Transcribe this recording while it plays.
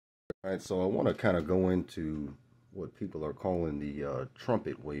All right, so I want to kind of go into what people are calling the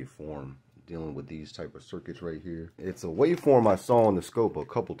trumpet waveform, dealing with these type of circuits right here. It's a waveform I saw on the scope a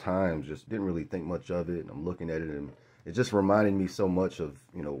couple times, just didn't really think much of it. I'm looking at it and it just reminded me so much of,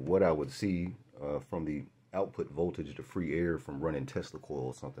 you know, what I would see from the output voltage to free air from running Tesla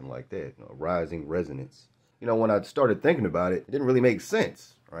coil, something like that, you know, rising resonance. You know, when I started thinking about it, it didn't really make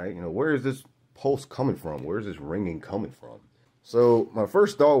sense, right? You know, where is this pulse coming from? Where is this ringing coming from? So my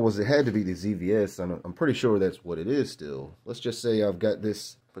first thought was it had to be the ZVS, and I'm pretty sure that's what it is still. Let's just say I've got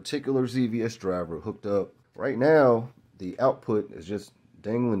this particular ZVS driver hooked up. Right now, the output is just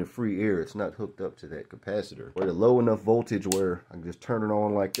dangling the free air. It's not hooked up to that capacitor. We're at a low enough voltage where I can just turn it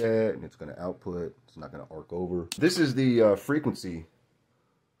on like that, and it's going to output. It's not going to arc over. This is the frequency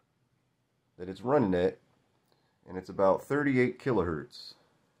that it's running at, and it's about 38 kilohertz.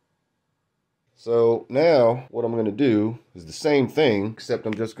 So now what I'm going to do is the same thing, except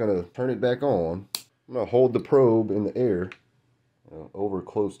I'm just going to turn it back on. I'm going to hold the probe in the air, over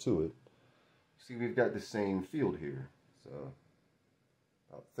close to it. See, we've got the same field here. So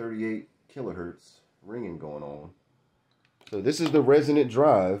about 38 kilohertz ringing going on. So this is the resonant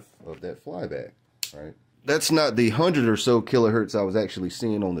drive of that flyback, right? That's not the 100 or so kilohertz I was actually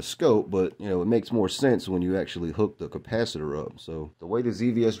seeing on the scope, but you know, it makes more sense when you actually hook the capacitor up. So the way the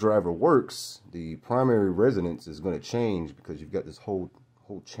ZVS driver works, the primary resonance is going to change because you've got this whole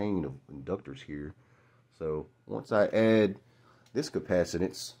chain of inductors here. So once I add this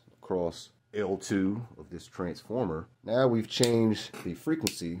capacitance across L2 of this transformer, now we've changed the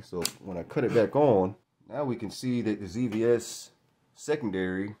frequency. So when I cut it back on, now we can see that the ZVS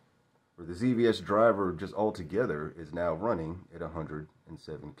secondary, or the ZVS driver just altogether, is now running at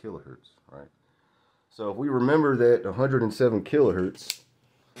 107 kilohertz, right? So if we remember that 107 kilohertz,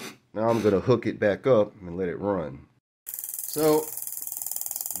 now I'm going to hook it back up and let it run. So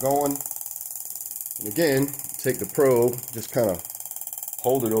going, and again, take the probe, just kind of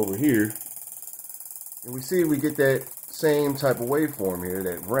hold it over here, and we see we get that same type of waveform here,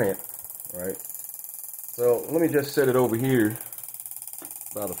 that ramp, right? So let me just set it over here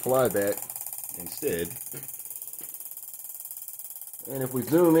by the flyback instead. And if we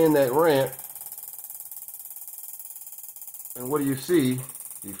zoom in that ramp, and what do you see?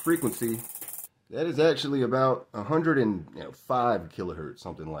 The frequency, that is actually about 105 kilohertz,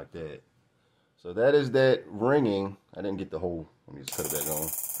 something like that. So that is that ringing. I didn't get the whole, let me just cut it back on.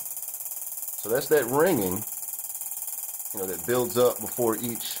 So that's that ringing, you know, that builds up before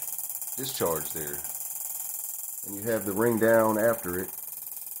each discharge there. And you have the ring down after it.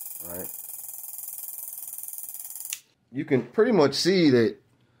 Right. You can pretty much see that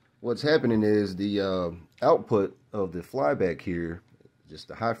what's happening is the output of the flyback here, just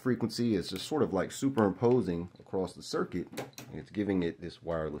the high frequency, is just sort of like superimposing across the circuit, and it's giving it this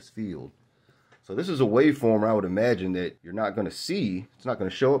wireless field. So this is a waveform I would imagine that you're not going to see. It's not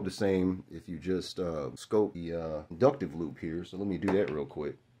going to show up the same if you just scope the inductive loop here. So let me do that real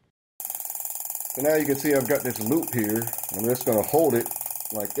quick. So now you can see I've got this loop here. I'm just going to hold it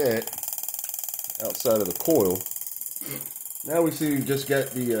like that outside of the coil. Now we see we've just got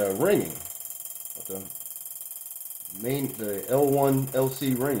the ringing, the L1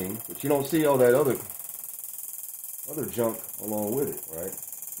 LC ringing, but you don't see all that other junk along with it, right?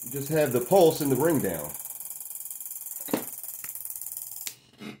 You just have the pulse and the ring down.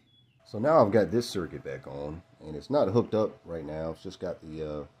 So now I've got this circuit back on, and it's not hooked up right now. It's just got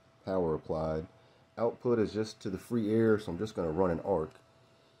the power applied. Output is just to the free air, so I'm just going to run an arc.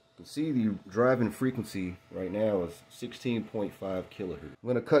 You can see the driving frequency right now is 16.5 kilohertz. I'm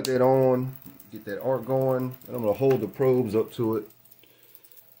going to cut that on, get that arc going, and I'm going to hold the probes up to it.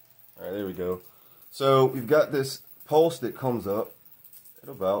 Alright, there we go. So we've got this pulse that comes up at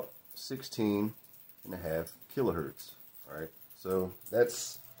about 16.5 kilohertz. Alright, so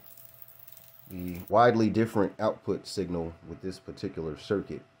that's the widely different output signal with this particular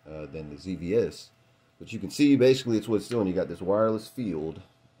circuit than the ZVS. But you can see basically it's what it's doing. You got this wireless field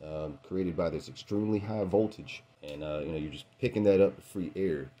created by this extremely high voltage, and you know, you're just picking that up to free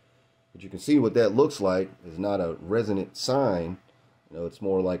air. But you can see what that looks like is not a resonant sine. You know, it's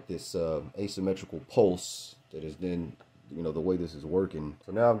more like this asymmetrical pulse that is then, you know, the way this is working.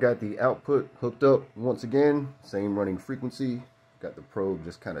 So now I've got the output hooked up once again, same running frequency. Got the probe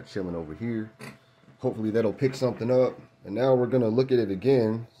just kind of chilling over here. Hopefully that'll pick something up. And now we're gonna look at it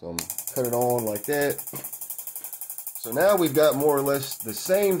again. So I'm cut it on like that. So now we've got more or less the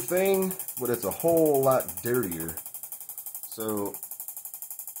same thing, but it's a whole lot dirtier. So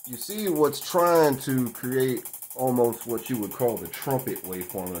you see what's trying to create almost what you would call the trumpet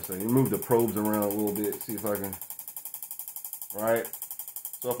waveform. Let's say you move the probes around a little bit, see if I can, right?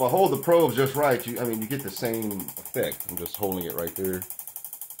 So if I hold the probe just right, you get the same effect. I'm just holding it right there.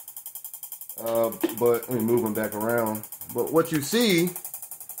 But let me move them back around. But what you see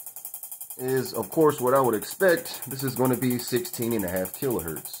is, of course, what I would expect. This is going to be 16.5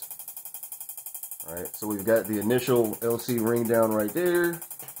 kilohertz. All right, so we've got the initial LC ring down right there.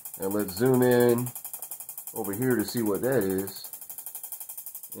 And let's zoom in over here to see what that is.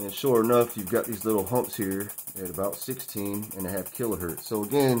 And sure enough, you've got these little humps here at about 16.5 kilohertz. So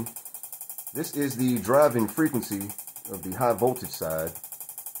again, this is the driving frequency of the high voltage side.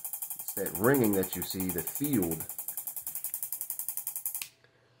 It's that ringing that you see, the field.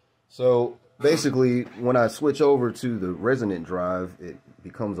 So basically, when I switch over to the resonant drive, it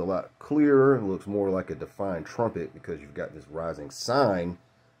becomes a lot clearer. It looks more like a defined trumpet because you've got this rising sine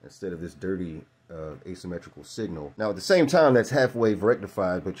instead of this dirty asymmetrical signal. Now at the same time, that's half-wave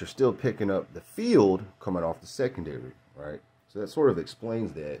rectified, but you're still picking up the field coming off the secondary, right? So that sort of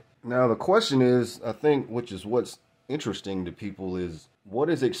explains that. Now the question is, I think, which is what's interesting to people, is what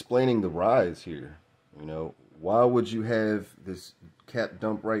is explaining the rise here? You know, why would you have this cap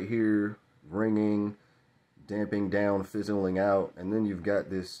dump right here, ringing, damping down, fizzling out, and then you've got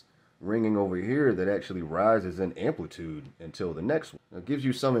this ringing over here that actually rises in amplitude until the next one. It gives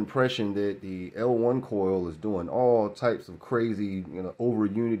you some impression that the L1 coil is doing all types of crazy, over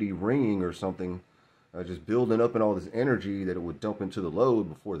unity ringing or something, just building up in all this energy that it would dump into the load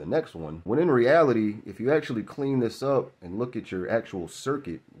before the next one. When in reality, if you actually clean this up and look at your actual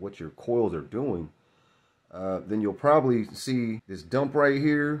circuit, what your coils are doing, then you'll probably see this dump right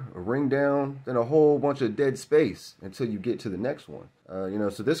here, a ring down, then a whole bunch of dead space until you get to the next one.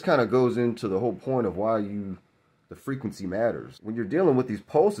 So this kind of goes into the whole point of why the frequency matters. When you're dealing with these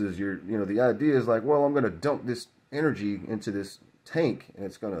pulses, the idea is like, well, I'm going to dump this energy into this tank, and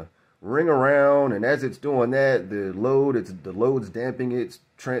it's going to ring around, and as it's doing that, the load's damping it, it's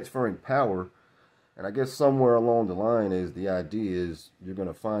transferring power. And I guess somewhere along the line is the idea is you're going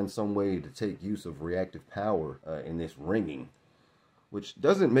to find some way to take use of reactive power in this ringing, which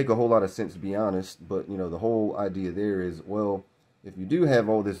doesn't make a whole lot of sense, to be honest. But, the whole idea there is, well, if you do have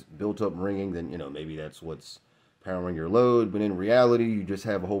all this built up ringing, then, maybe that's what's powering your load. But in reality, you just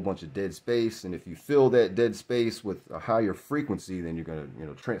have a whole bunch of dead space. And if you fill that dead space with a higher frequency, then you're going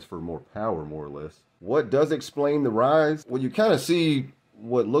to, transfer more power, more or less. What does explain the rise? Well, you kind of see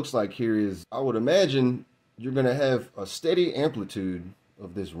what looks like here is, I would imagine you're going to have a steady amplitude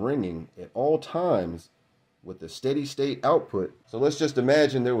of this ringing at all times with a steady state output. So let's just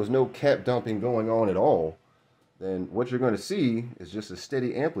imagine there was no cap dumping going on at all. Then what you're going to see is just a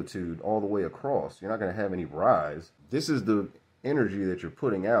steady amplitude all the way across. You're not going to have any rise. This is the energy that you're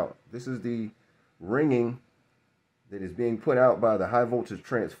putting out. This is the ringing that is being put out by the high voltage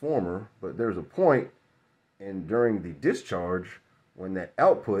transformer. But there's a point, and during the discharge, when that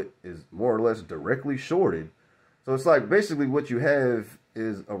output is more or less directly shorted. So it's like basically what you have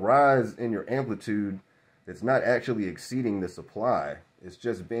is a rise in your amplitude that's not actually exceeding the supply. It's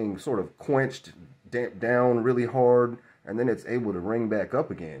just being sort of quenched, damped down really hard, and then it's able to ring back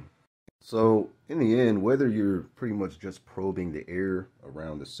up again. So in the end, whether you're pretty much just probing the air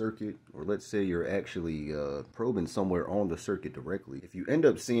around the circuit, or let's say you're actually probing somewhere on the circuit directly, if you end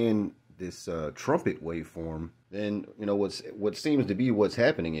up seeing this trumpet waveform, then what seems to be what's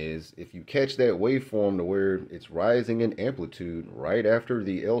happening is, if you catch that waveform to where it's rising in amplitude right after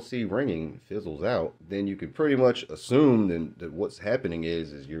the LC ringing fizzles out, then you can pretty much assume that what's happening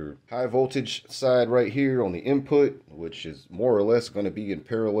is your high voltage side right here on the input, which is more or less going to be in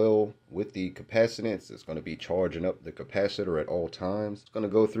parallel with the capacitance. It's going to be charging up the capacitor at all times. It's going to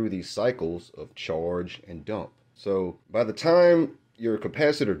go through these cycles of charge and dump. So by the time your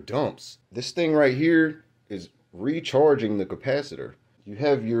capacitor dumps, this thing right here is recharging the capacitor. You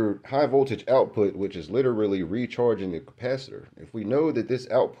have your high voltage output, which is literally recharging the capacitor. If we know that this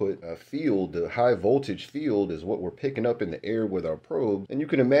output field, the high voltage field, is what we're picking up in the air with our probe, then you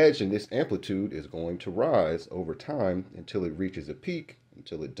can imagine this amplitude is going to rise over time until it reaches a peak,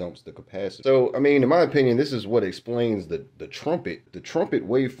 until it dumps the capacitor. So, in my opinion, this is what explains the trumpet. The trumpet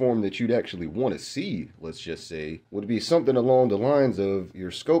waveform that you'd actually want to see, let's just say, would be something along the lines of,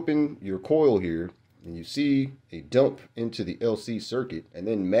 you're scoping your coil here, and you see a dump into the LC circuit, and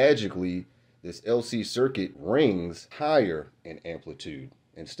then magically this LC circuit rings higher in amplitude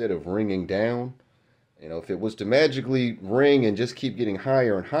instead of ringing down. If it was to magically ring and just keep getting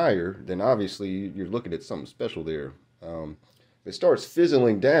higher and higher, then obviously you're looking at something special there. If it starts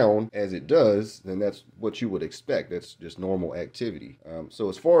fizzling down as it does, then that's what you would expect. That's just normal activity. So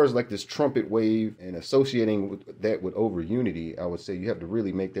as far as like this trumpet wave and associating that with over unity, I would say you have to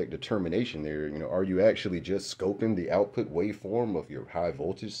really make that determination there. You know, are you actually just scoping the output waveform of your high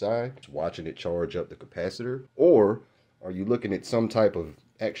voltage side, watching it charge up the capacitor, or are you looking at some type of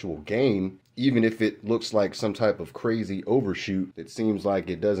actual gain, even if it looks like some type of crazy overshoot that seems like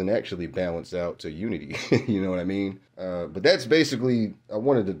it doesn't actually balance out to unity? You know what I mean? But that's basically, I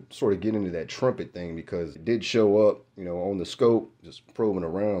wanted to sort of get into that trumpet thing because it did show up, you know, on the scope, just probing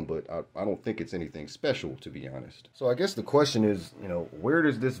around, but I don't think it's anything special, to be honest. So I guess the question is, you know, where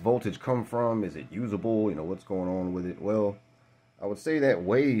does this voltage come from? Is it usable? You know, what's going on with it? Well, I would say that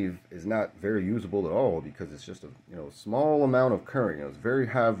wave is not very usable at all because it's just a, you know, small amount of current. You know, it's very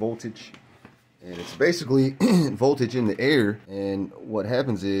high voltage, and it's basically voltage in the air. And what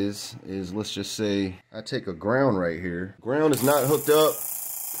happens is let's just say I take a ground right here. Ground is not hooked up.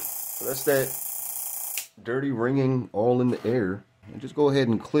 So that's that dirty ringing all in the air. And just go ahead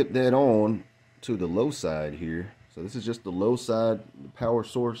and clip that on to the low side here. So this is just the low side, the power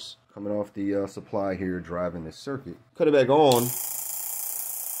source coming off the supply here, driving this circuit. Cut it back on.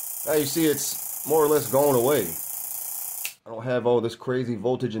 Now you see it's more or less going away. I don't have all this crazy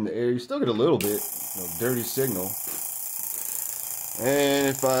voltage in the air. You still get a little bit, you know, dirty signal. And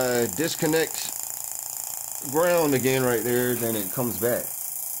if I disconnect ground again right there, then it comes back.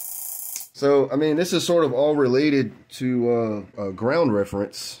 So, I mean, this is sort of all related to a ground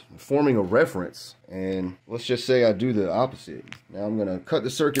reference, forming a reference. And let's just say I do the opposite. Now I'm going to cut the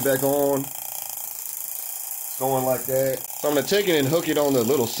circuit back on. It's going like that. So I'm going to take it and hook it on the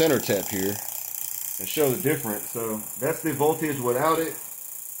little center tap here and show the difference. So that's the voltage without it.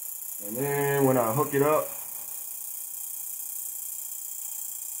 And then when I hook it up,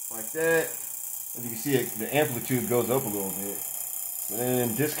 like that, as you can see, the amplitude goes up a little bit.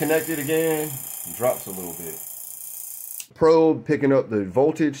 Then disconnect it again, drops a little bit. Probe picking up the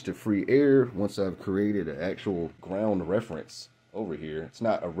voltage to free air once I've created an actual ground reference over here. It's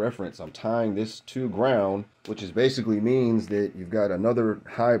not a reference, I'm tying this to ground, which is basically means that you've got another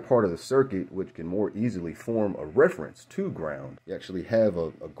high part of the circuit which can more easily form a reference to ground. You actually have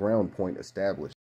a ground point established.